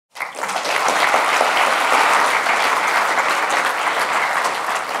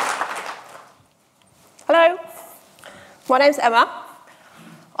My name's Emma.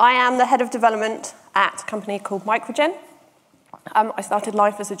 I am the head of development at a company called Microgen. I started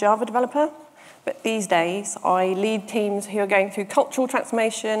life as a Java developer, but these days I lead teams who are going through cultural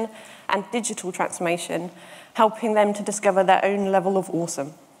transformation and digital transformation, helping them to discover their own level of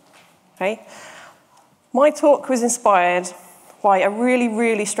awesome. Okay? My talk was inspired by a really,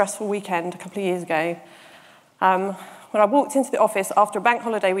 really stressful weekend a couple of years ago. When I walked into the office after a bank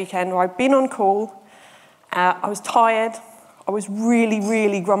holiday weekend where I'd been on call, I was tired, I was really,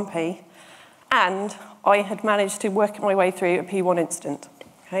 really grumpy, and I had managed to work my way through a P1 incident.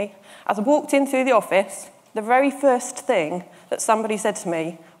 Okay? As I walked in through the office, the very first thing that somebody said to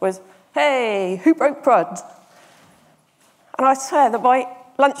me was, "Hey, who broke prod?" And I swear that by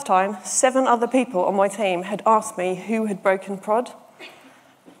lunchtime, 7 other people on my team had asked me who had broken prod.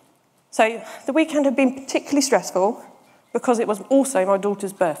 So the weekend had been particularly stressful because it was also my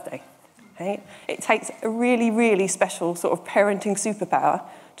daughter's birthday. Okay? It takes a really, really special sort of parenting superpower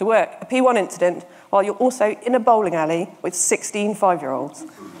to work a P1 incident while you're also in a bowling alley with 16 5-year-olds.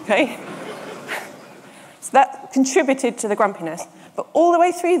 Okay? So that contributed to the grumpiness. But all the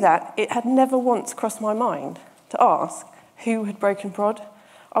way through that, it had never once crossed my mind to ask who had broken prod.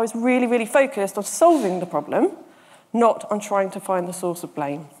 I was really, really focused on solving the problem, not on trying to find the source of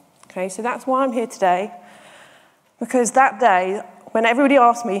blame. Okay, so that's why I'm here today, because that day, when everybody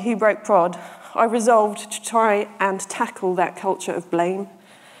asked me who broke prod, I resolved to try and tackle that culture of blame.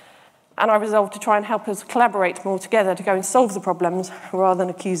 And I resolved to try and help us collaborate more together to go and solve the problems rather than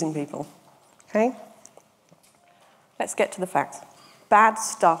accusing people. Okay? Let's get to the facts. Bad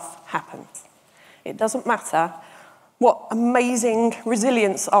stuff happens. It doesn't matter what amazing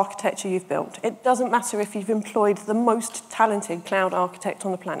resilience architecture you've built. It doesn't matter if you've employed the most talented cloud architect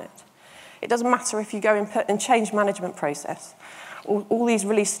on the planet. It doesn't matter if you go and put in change management process, or all these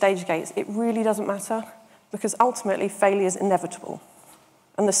release stage gates. It really doesn't matter, because ultimately failure is inevitable.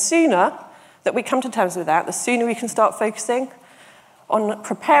 And the sooner that we come to terms with that, the sooner we can start focusing on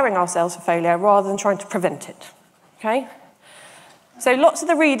preparing ourselves for failure rather than trying to prevent it. Okay? So lots of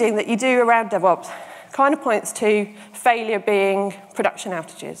the reading that you do around DevOps kind of points to failure being production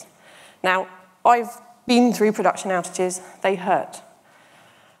outages. Now, I've been through production outages, they hurt.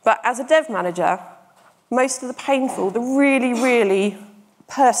 But as a dev manager, most of the painful, the really, really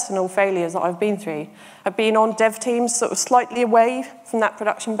personal failures that I've been through have been on dev teams sort of slightly away from that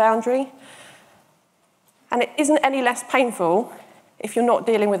production boundary. And it isn't any less painful if you're not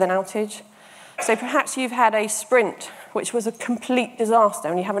dealing with an outage. So perhaps you've had a sprint which was a complete disaster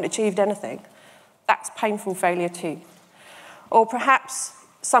and you haven't achieved anything. That's painful failure too. Or perhaps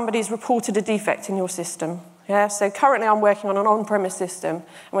somebody's reported a defect in your system. Yeah? So currently I'm working on an on-premise system,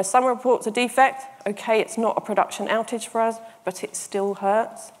 and when someone reports a defect, okay, it's not a production outage for us, but it still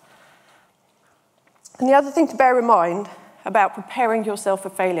hurts. And the other thing to bear in mind about preparing yourself for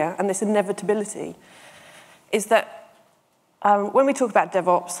failure and this inevitability is that when we talk about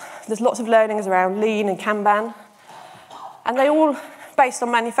DevOps, there's lots of learnings around Lean and Kanban, and they're all based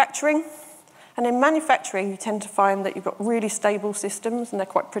on manufacturing. And in manufacturing, you tend to find that you've got really stable systems and they're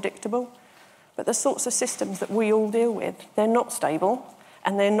quite predictable. But the sorts of systems that we all deal with, they're not stable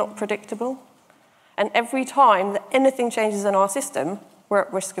and they're not predictable. And every time that anything changes in our system, we're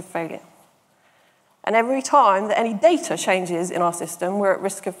at risk of failure. And every time that any data changes in our system, we're at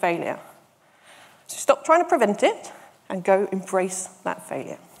risk of failure. So stop trying to prevent it and go embrace that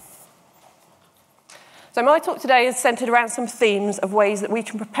failure. So my talk today is centered around some themes of ways that we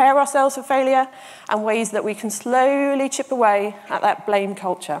can prepare ourselves for failure and ways that we can slowly chip away at that blame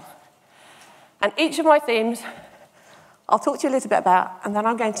culture. And each of my themes I'll talk to you a little bit about, and then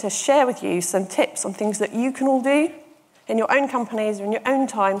I'm going to share with you some tips on things that you can all do in your own companies or in your own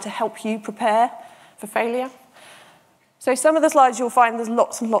time to help you prepare for failure. So some of the slides you'll find there's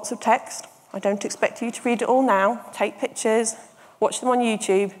lots and lots of text. I don't expect you to read it all now. Take pictures, watch them on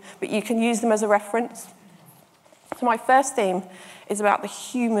YouTube, but you can use them as a reference. So my first theme is about the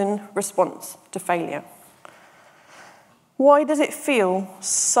human response to failure. Why does it feel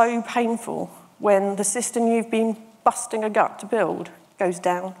so painful when the system you've been busting a gut to build goes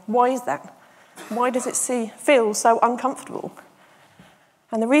down? Why is that? Why does it feel so uncomfortable?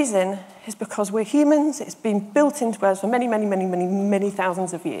 And the reason is because we're humans. It's been built into us for many, many, many, many, many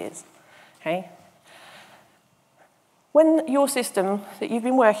thousands of years. Okay? When your system that you've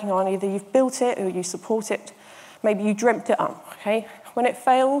been working on, either you've built it or you support it, maybe you dreamt it up, okay? When it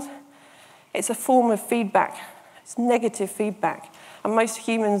fails, it's a form of feedback. It's negative feedback. And most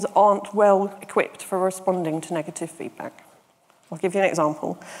humans aren't well equipped for responding to negative feedback. I'll give you an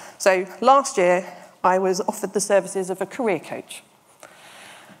example. So last year, I was offered the services of a career coach.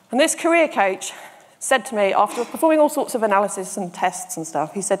 And this career coach said to me, after performing all sorts of analysis and tests and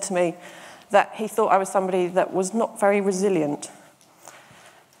stuff, he said to me that he thought I was somebody that was not very resilient.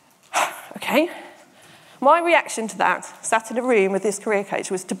 Okay. My reaction to that, sat in a room with this career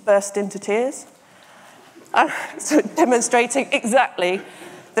coach, was to burst into tears, so demonstrating exactly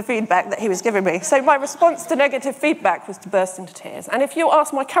the feedback that he was giving me. So my response to negative feedback was to burst into tears. And if you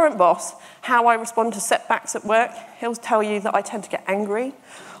ask my current boss how I respond to setbacks at work, he'll tell you that I tend to get angry,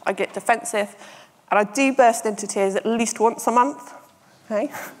 I get defensive, and I do burst into tears at least once a month.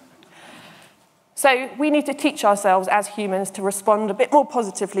 Okay? So we need to teach ourselves as humans to respond a bit more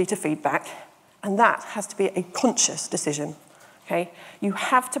positively to feedback, and that has to be a conscious decision. Okay? You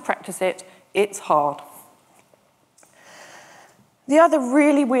have to practice it. It's hard. The other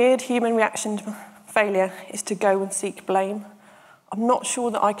really weird human reaction to failure is to go and seek blame. I'm not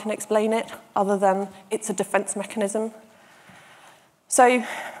sure that I can explain it other than it's a defense mechanism. So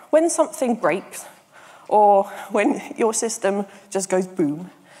when something breaks or when your system just goes boom,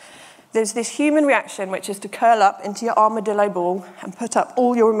 there's this human reaction which is to curl up into your armadillo ball and put up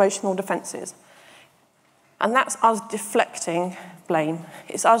all your emotional defenses. And that's us deflecting blame.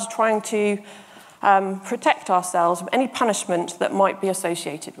 It's us trying to protect ourselves from any punishment that might be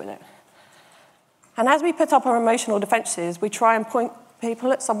associated with it. And as we put up our emotional defenses, we try and point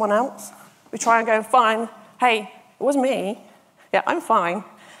people at someone else. We try and go, fine, hey, it was me. Yeah, I'm fine.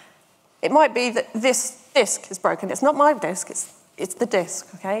 It might be that this disk is broken. It's not my disk, it's the disk,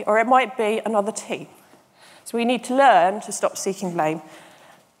 okay? Or it might be another team. So we need to learn to stop seeking blame.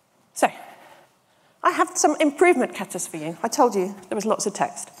 So, I have some improvement katas for you. I told you there was lots of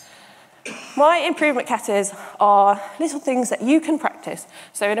text. My improvement katas are little things that you can practice.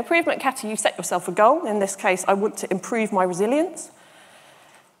 So in improvement kata, you set yourself a goal. In this case, I want to improve my resilience.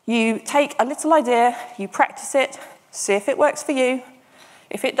 You take a little idea, you practice it, see if it works for you.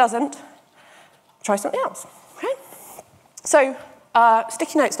 If it doesn't, try something else. Okay? So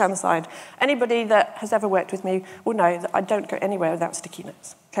sticky notes down the side. Anybody that has ever worked with me will know that I don't go anywhere without sticky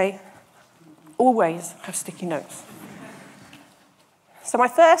notes. Okay? Always have sticky notes. So my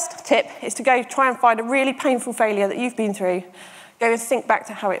first tip is to go try and find a really painful failure that you've been through. Go and think back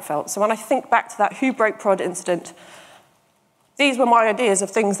to how it felt. So when I think back to that who broke prod incident, these were my ideas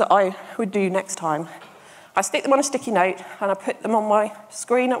of things that I would do next time. I stick them on a sticky note and I put them on my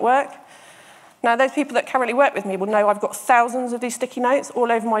screen at work. Now those people that currently work with me will know I've got thousands of these sticky notes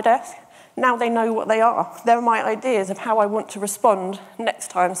all over my desk. Now they know what they are. They're my ideas of how I want to respond next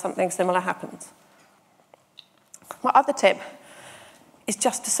time something similar happens. My other tip is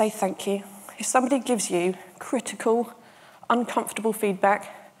just to say thank you. If somebody gives you critical, uncomfortable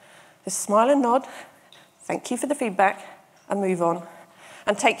feedback, just smile and nod, thank you for the feedback, and move on.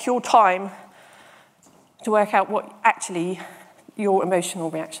 And take your time to work out what actually your emotional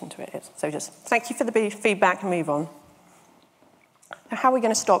reaction to it is. So just thank you for the feedback and move on. Now, how are we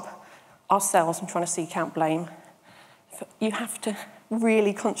going to stop ourselves from trying to seek out blame? You have to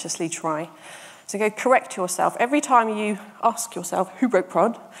really consciously try. So go correct yourself. Every time you ask yourself, who broke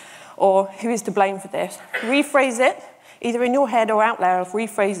prod? Or who is to blame for this? Rephrase it, either in your head or out loud,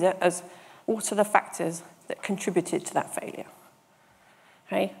 rephrase it as, what are the factors that contributed to that failure?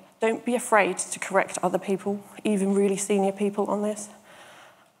 Okay? Don't be afraid to correct other people, even really senior people on this.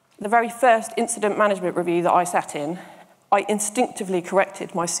 The very first incident management review that I sat in, I instinctively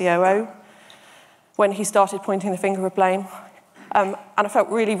corrected my COO when he started pointing the finger of blame. And I felt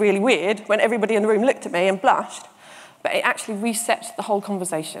really, really weird when everybody in the room looked at me and blushed, but it actually reset the whole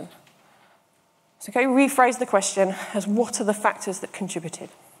conversation. So go rephrase the question as, what are the factors that contributed?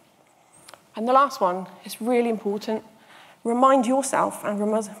 And the last one is really important. Remind yourself and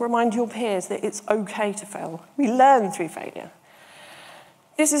remind your peers that it's okay to fail. We learn through failure.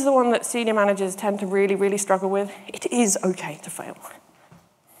 This is the one that senior managers tend to really, really struggle with. It is okay to fail.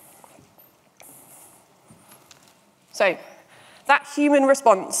 So, that human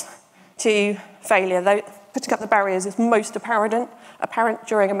response to failure, though putting up the barriers, is most apparent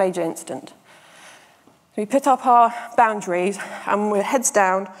during a major incident. We put up our boundaries and we're heads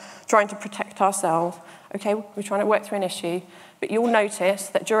down trying to protect ourselves. Okay, we're trying to work through an issue, but you'll notice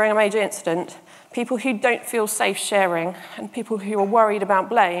that during a major incident, people who don't feel safe sharing and people who are worried about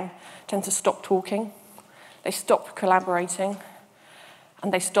blame tend to stop talking, they stop collaborating,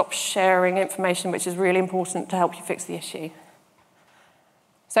 and they stop sharing information which is really important to help you fix the issue.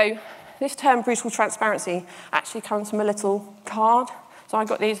 So this term, brutal transparency, actually comes from a little card. So I've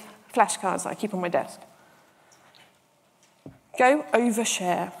got these flashcards that I keep on my desk. Go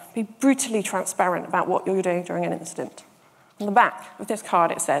overshare. Be brutally transparent about what you're doing during an incident. On the back of this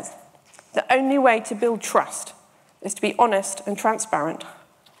card, it says, the only way to build trust is to be honest and transparent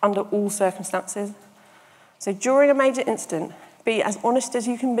under all circumstances. So during a major incident, be as honest as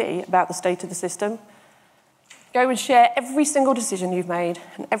you can be about the state of the system. Go and share every single decision you've made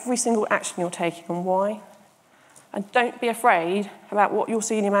and every single action you're taking and why. And don't be afraid about what your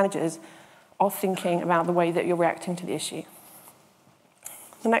senior managers are thinking about the way that you're reacting to the issue.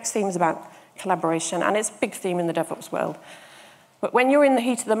 The next theme is about collaboration, and it's a big theme in the DevOps world. But when you're in the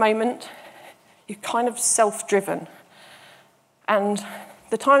heat of the moment, you're kind of self-driven. And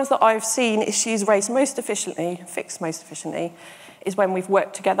the times that I've seen issues raised most efficiently, fixed most efficiently, is when we've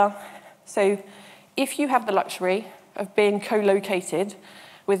worked together. So if you have the luxury of being co-located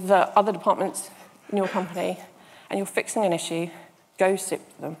with the other departments in your company and you're fixing an issue, go sit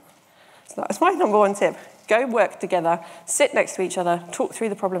with them. So that's my number one tip. Go work together, sit next to each other, talk through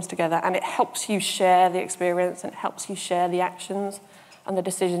the problems together, and it helps you share the experience and it helps you share the actions and the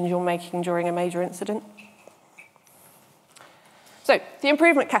decisions you're making during a major incident. So, the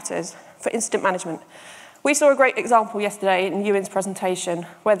improvement katas for incident management. We saw a great example yesterday in Ewan's presentation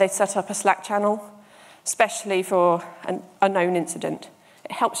where they set up a Slack channel, especially for a known incident.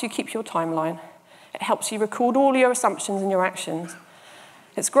 It helps you keep your timeline. It helps you record all your assumptions and your actions.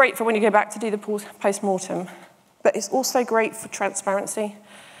 It's great for when you go back to do the post-mortem, but it's also great for transparency.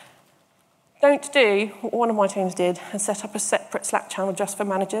 Don't do what one of my teams did and set up a separate Slack channel just for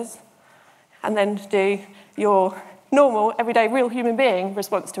managers, and then do your normal, everyday, real human being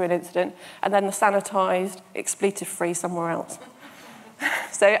response to an incident, and then the sanitized, expletive-free somewhere else.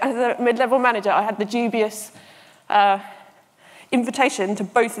 So as a mid-level manager, I had the dubious invitation to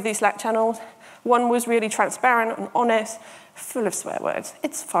both of these Slack channels. One was really transparent and honest, full of swear words.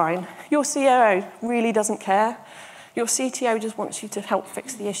 It's fine. Your COO really doesn't care. Your CTO just wants you to help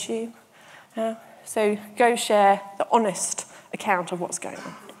fix the issue. So go share the honest account of what's going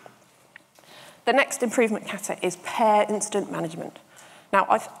on. The next improvement kata is pair incident management. Now,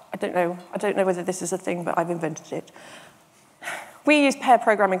 I don't know whether this is a thing, but I've invented it. We use pair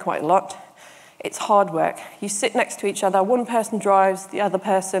programming quite a lot. It's hard work. You sit next to each other. One person drives, the other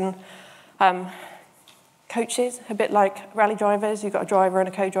person coaches, a bit like rally drivers. You've got a driver and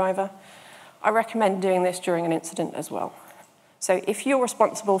a co-driver. I recommend doing this during an incident as well. So if you're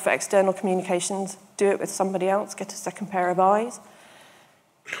responsible for external communications, do it with somebody else. Get a second pair of eyes.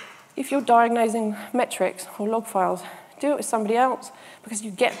 If you're diagnosing metrics or log files, do it with somebody else because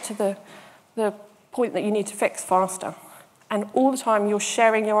you get to the point that you need to fix faster. And all the time, you're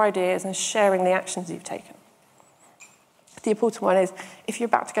sharing your ideas and sharing the actions you've taken. The important one is, if you're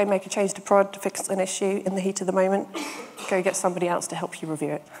about to go make a change to prod to fix an issue in the heat of the moment, go get somebody else to help you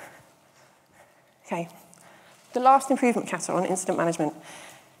review it. Okay. The last improvement kata on incident management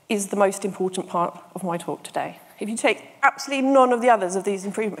is the most important part of my talk today. If you take absolutely none of the others of these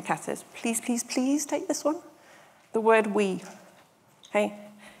improvement katas, please, please, please take this one. The word we. Okay.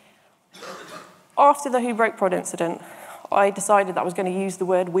 After the Who Broke Prod incident, I decided that I was going to use the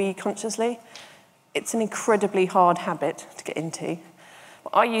word we consciously. It's an incredibly hard habit to get into.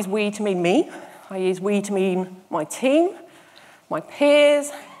 I use we to mean me. I use we to mean my team, my peers,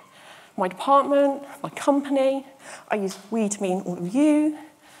 my department, my company. I use we to mean all of you.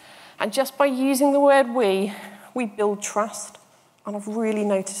 And just by using the word we build trust, and I've really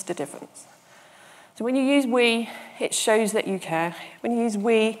noticed a difference. So when you use we, it shows that you care. When you use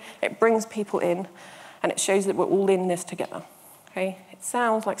we, it brings people in, and it shows that we're all in this together. Okay? It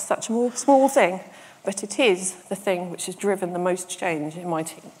sounds like such a small thing, but it is the thing which has driven the most change in my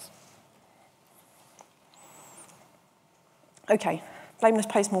teams. Okay, blameless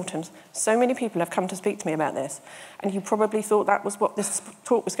postmortems. So many people have come to speak to me about this, and you probably thought that was what this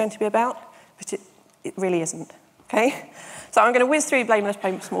talk was going to be about, but it really isn't. Okay? So I'm going to whiz through blameless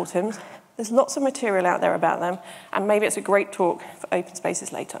postmortems. There's lots of material out there about them, and maybe it's a great talk for open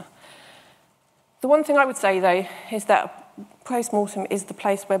spaces later. The one thing I would say, though, is that postmortem is the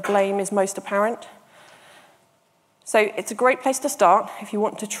place where blame is most apparent. So it's a great place to start if you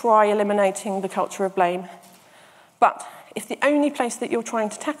want to try eliminating the culture of blame. But if the only place that you're trying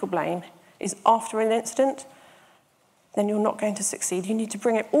to tackle blame is after an incident, then you're not going to succeed. You need to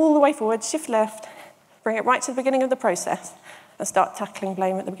bring it all the way forward, shift left, bring it right to the beginning of the process, and start tackling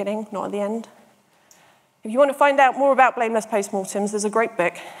blame at the beginning, not at the end. If you want to find out more about blameless postmortems, there's a great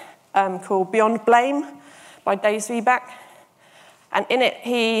book called Beyond Blame by Dave Zwieback. And in it,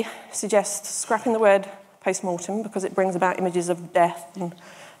 he suggests scrapping the word postmortem because it brings about images of death and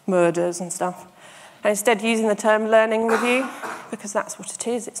murders and stuff. And instead using the term learning review, because that's what it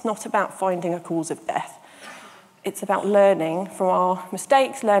is. It's not about finding a cause of death. It's about learning from our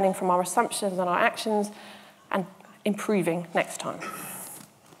mistakes, learning from our assumptions and our actions, and improving next time.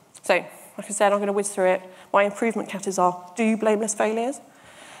 So, like I said, I'm going to whiz through it. My improvement katas are do blameless failures,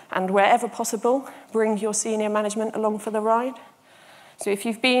 And wherever possible, bring your senior management along for the ride. So if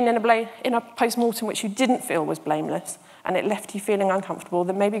you've been in a post-mortem which you didn't feel was blameless, and it left you feeling uncomfortable,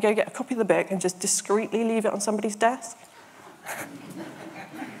 then maybe go get a copy of the book and just discreetly leave it on somebody's desk.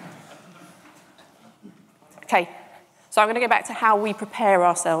 Okay, so I'm going to go back to how we prepare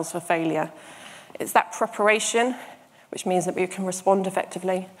ourselves for failure. It's that preparation, which means that we can respond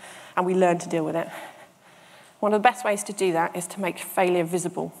effectively, and we learn to deal with it. One of the best ways to do that is to make failure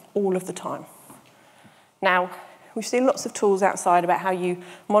visible all of the time. Now, we've seen lots of tools outside about how you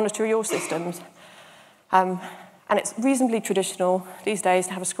monitor your systems, and it's reasonably traditional these days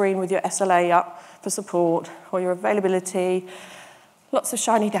to have a screen with your SLA up for support or your availability, lots of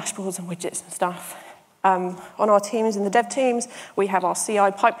shiny dashboards and widgets and stuff. On our teams, in the dev teams, we have our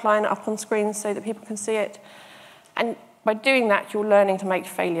CI pipeline up on screens so that people can see it. And by doing that, you're learning to make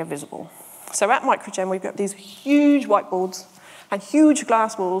failure visible. So at Microgen, we've got these huge whiteboards and huge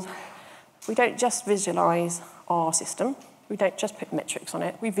glass walls. We don't just visualize our system. We don't just put metrics on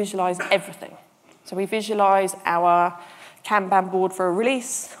it. We visualize everything. So we visualize our Kanban board for a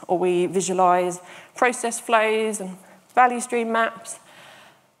release, or we visualize process flows and value stream maps.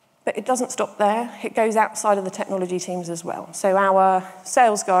 But it doesn't stop there. It goes outside of the technology teams as well. So our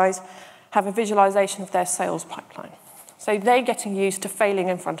sales guys have a visualization of their sales pipeline. So they're getting used to failing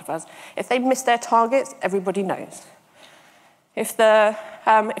in front of us. If they miss their targets, everybody knows. If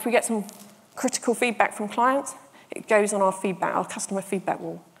we get some critical feedback from clients, it goes on our customer feedback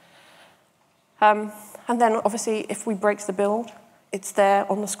wall. And then, obviously, if we break the build, it's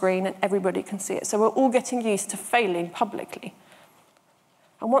there on the screen and everybody can see it. So we're all getting used to failing publicly.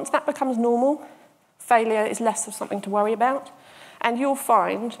 And once that becomes normal, failure is less of something to worry about. And you'll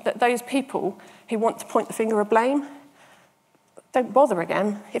find that those people who want to point the finger of blame don't bother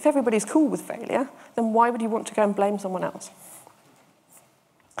again. If everybody's cool with failure, then why would you want to go and blame someone else?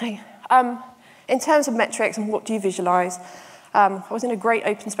 Okay. In terms of metrics and what do you visualize, I was in a great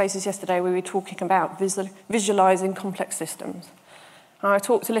open spaces yesterday where we were talking about visualizing complex systems. And I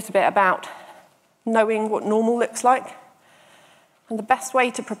talked a little bit about knowing what normal looks like. And the best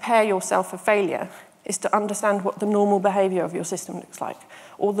way to prepare yourself for failure is to understand what the normal behavior of your system looks like,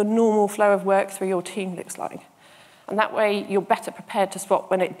 or the normal flow of work through your team looks like. And that way, you're better prepared to spot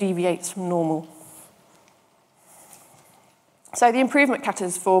when it deviates from normal. So the improvement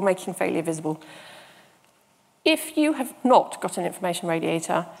cutters for making failure visible. If you have not got an information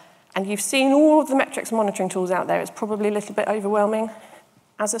radiator and you've seen all of the metrics and monitoring tools out there, it's probably a little bit overwhelming.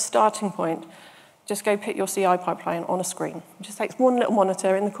 As a starting point, just go put your CI pipeline on a screen. It just takes one little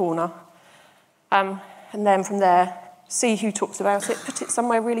monitor in the corner. And then from there, see who talks about it, put it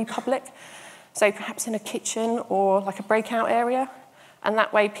somewhere really public. So perhaps in a kitchen or like a breakout area. And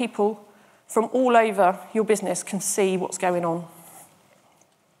that way people from all over your business can see what's going on.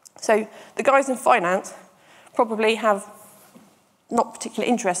 So the guys in finance probably have not particular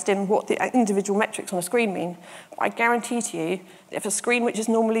interest in what the individual metrics on a screen mean. But I guarantee to you that if a screen which is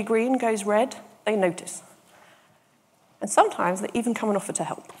normally green goes red, they notice. And sometimes they even come and offer to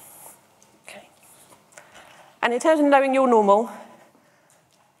help. Okay. And in terms of knowing your normal,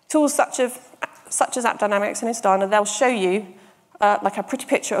 tools such as AppDynamics and Instana, they'll show you like a pretty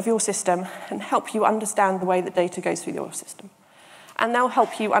picture of your system and help you understand the way that data goes through your system. And they'll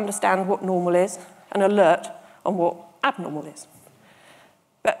help you understand what normal is and alert on what abnormal is.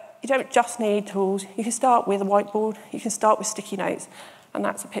 But you don't just need tools. You can start with a whiteboard. You can start with sticky notes. And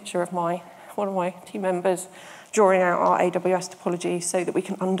that's a picture of one of my team members drawing out our AWS topology so that we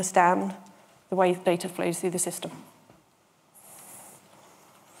can understand the way data flows through the system.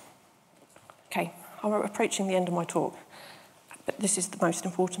 Okay, I'm approaching the end of my talk, but this is the most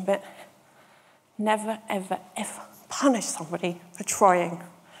important bit. Never, ever, ever punish somebody for trying,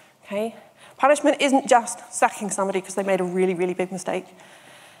 okay? Punishment isn't just sacking somebody because they made a really, really big mistake.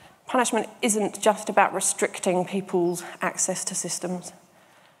 Punishment isn't just about restricting people's access to systems.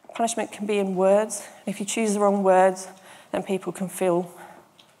 Punishment can be in words. If you choose the wrong words, then people can feel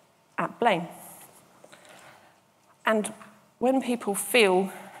at blame. And when people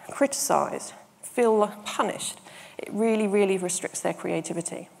feel criticised, feel punished, it really, really restricts their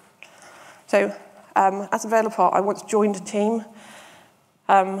creativity. So as a developer, I once joined a team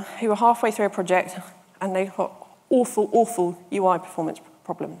who were halfway through a project and they got awful, awful UI performance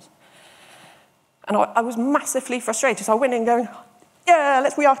problems. And I was massively frustrated. So I went in going, yeah,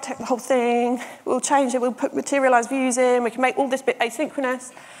 let's re-architect the whole thing. We'll change it. We'll put materialized views in. We can make all this bit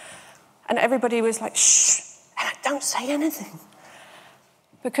asynchronous. And everybody was like, shh, don't say anything.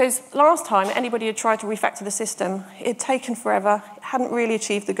 Because last time anybody had tried to refactor the system, it had taken forever, it hadn't really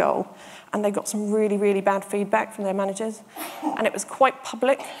achieved the goal, and they got some really, really bad feedback from their managers. And it was quite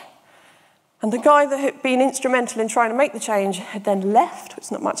public And the guy that had been instrumental in trying to make the change had then left, which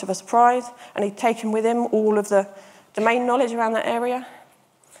is not much of a surprise, and he'd taken with him all of the domain knowledge around that area.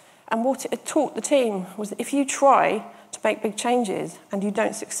 And what it had taught the team was that if you try to make big changes and you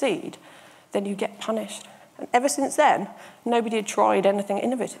don't succeed, then you get punished. And ever since then, nobody had tried anything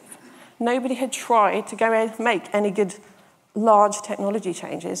innovative. Nobody had tried to go and make any good large technology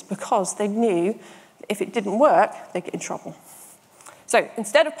changes because they knew that if it didn't work, they'd get in trouble. So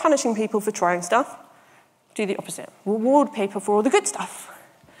instead of punishing people for trying stuff, do the opposite. Reward people for all the good stuff.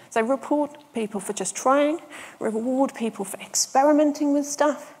 So reward people for just trying, reward people for experimenting with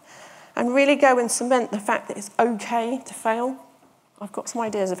stuff, and really go and cement the fact that it's okay to fail. I've got some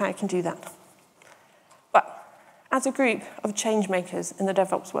ideas of how you can do that. But as a group of change makers in the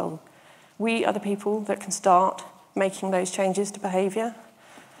DevOps world, we are the people that can start making those changes to behavior.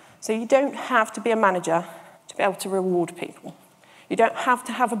 So you don't have to be a manager to be able to reward people. You don't have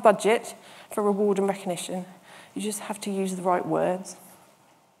to have a budget for reward and recognition. You just have to use the right words.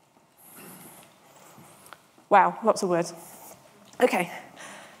 Wow, lots of words. Okay,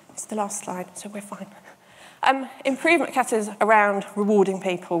 it's the last slide, so we're fine. Improvement catalysts around rewarding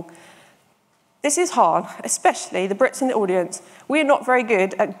people. This is hard, especially the Brits in the audience. We're not very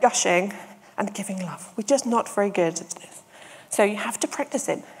good at gushing and giving love. We're just not very good at this. So you have to practice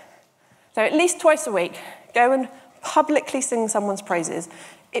it. So at least twice a week, go and publicly sing someone's praises.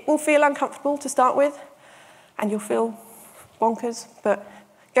 It will feel uncomfortable to start with, and you'll feel bonkers, but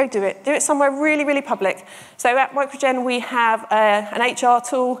go do it. Do it somewhere really, really public. So at Microgen, we have an HR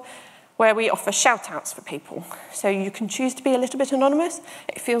tool where we offer shout-outs for people. So you can choose to be a little bit anonymous.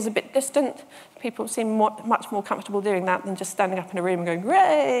 It feels a bit distant. People seem much more comfortable doing that than just standing up in a room and going,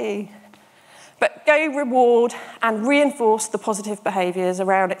 hooray! But go reward and reinforce the positive behaviours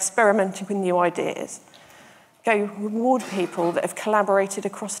around experimenting with new ideas. Go reward people that have collaborated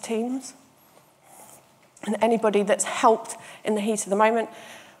across teams. And anybody that's helped in the heat of the moment.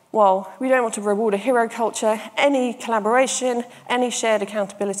 Well, we don't want to reward a hero culture. Any collaboration, any shared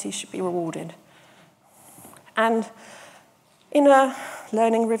accountability should be rewarded. And in a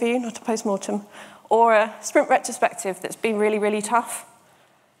learning review, not a post-mortem, or a sprint retrospective that's been really, really tough,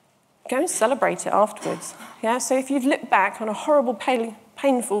 go and celebrate it afterwards. Yeah? So if you've looked back on a horrible,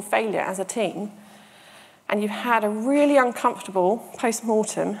 painful failure as a team, and you've had a really uncomfortable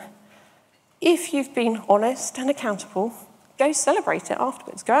post-mortem, if you've been honest and accountable, go celebrate it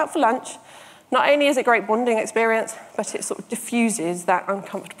afterwards. Go out for lunch. Not only is it a great bonding experience, but it sort of diffuses that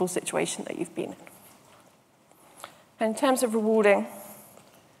uncomfortable situation that you've been in. And in terms of rewarding,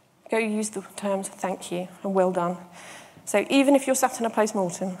 go use the terms thank you and well done. So even if you're sat in a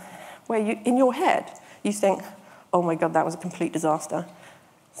post-mortem where in your head you think, oh my God, that was a complete disaster,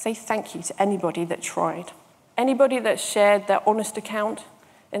 say thank you to anybody that tried. Anybody that shared their honest account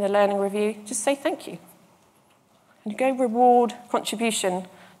in a learning review, just say thank you. And go reward contribution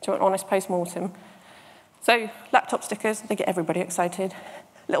to an honest post-mortem. So laptop stickers, they get everybody excited.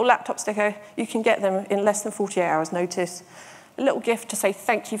 Little laptop sticker, you can get them in less than 48 hours notice. A little gift to say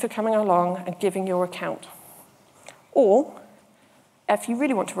thank you for coming along and giving your account. Or, if you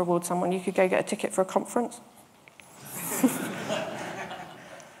really want to reward someone, you could go get a ticket for a conference.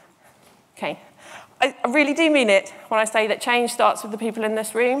 Okay. I really do mean it when I say that change starts with the people in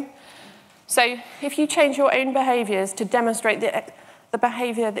this room. So if you change your own behaviours to demonstrate the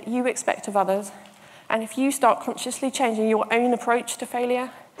behaviour that you expect of others, and if you start consciously changing your own approach to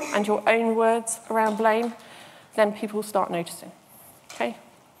failure and your own words around blame, then people will start noticing. Okay?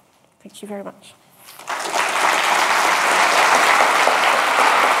 Thank you very much.